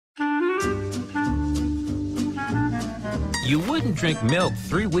You wouldn't drink milk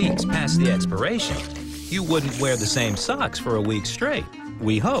 3 weeks past the expiration. You wouldn't wear the same socks for a week straight,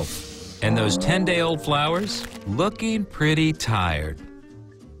 we hope. And those 10-day-old flowers, looking pretty tired.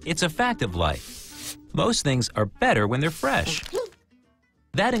 It's a fact of life. Most things are better when they're fresh.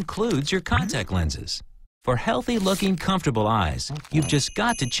 That includes your contact lenses. For healthy-looking, comfortable eyes, you've just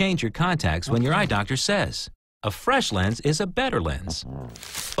got to change your contacts when your eye doctor says. A fresh lens is a better lens.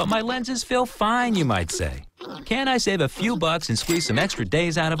 But my lenses feel fine, you might say. Can't I save a few bucks and squeeze some extra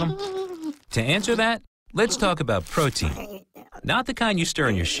days out of them? To answer that, let's talk about protein. Not the kind you stir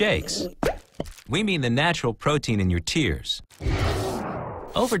in your shakes. We mean the natural protein in your tears.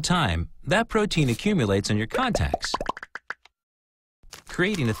 Over time, that protein accumulates on your contacts,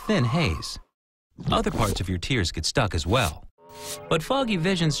 creating a thin haze. Other parts of your tears get stuck as well. But foggy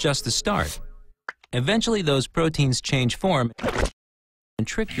vision's just the start. Eventually, those proteins change form and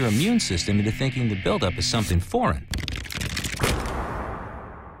trick your immune system into thinking the buildup is something foreign.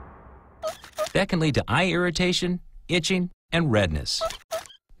 That can lead to eye irritation, itching, and redness.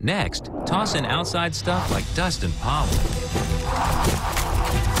 Next, toss in outside stuff like dust and pollen.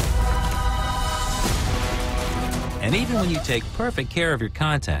 And even when you take perfect care of your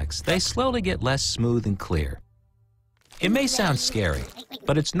contacts, they slowly get less smooth and clear. It may sound scary,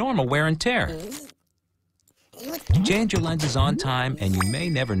 but it's normal wear and tear. Change your lenses on time and you may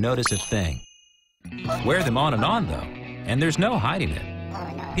never notice a thing. Wear them on and on though, and there's no hiding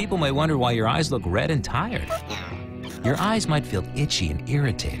it. People may wonder why your eyes look red and tired. Your eyes might feel itchy and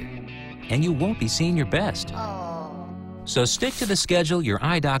irritated, and you won't be seeing your best. So stick to the schedule your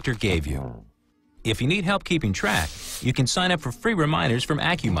eye doctor gave you. If you need help keeping track, you can sign up for free reminders from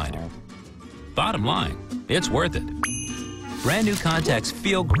AccuMinder. Bottom line, it's worth it. Brand new contacts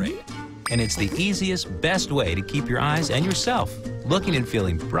feel great, and it's the easiest, best way to keep your eyes and yourself looking and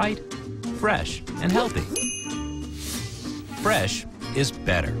feeling bright, fresh, and healthy. Fresh is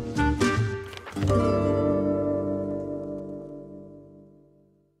better.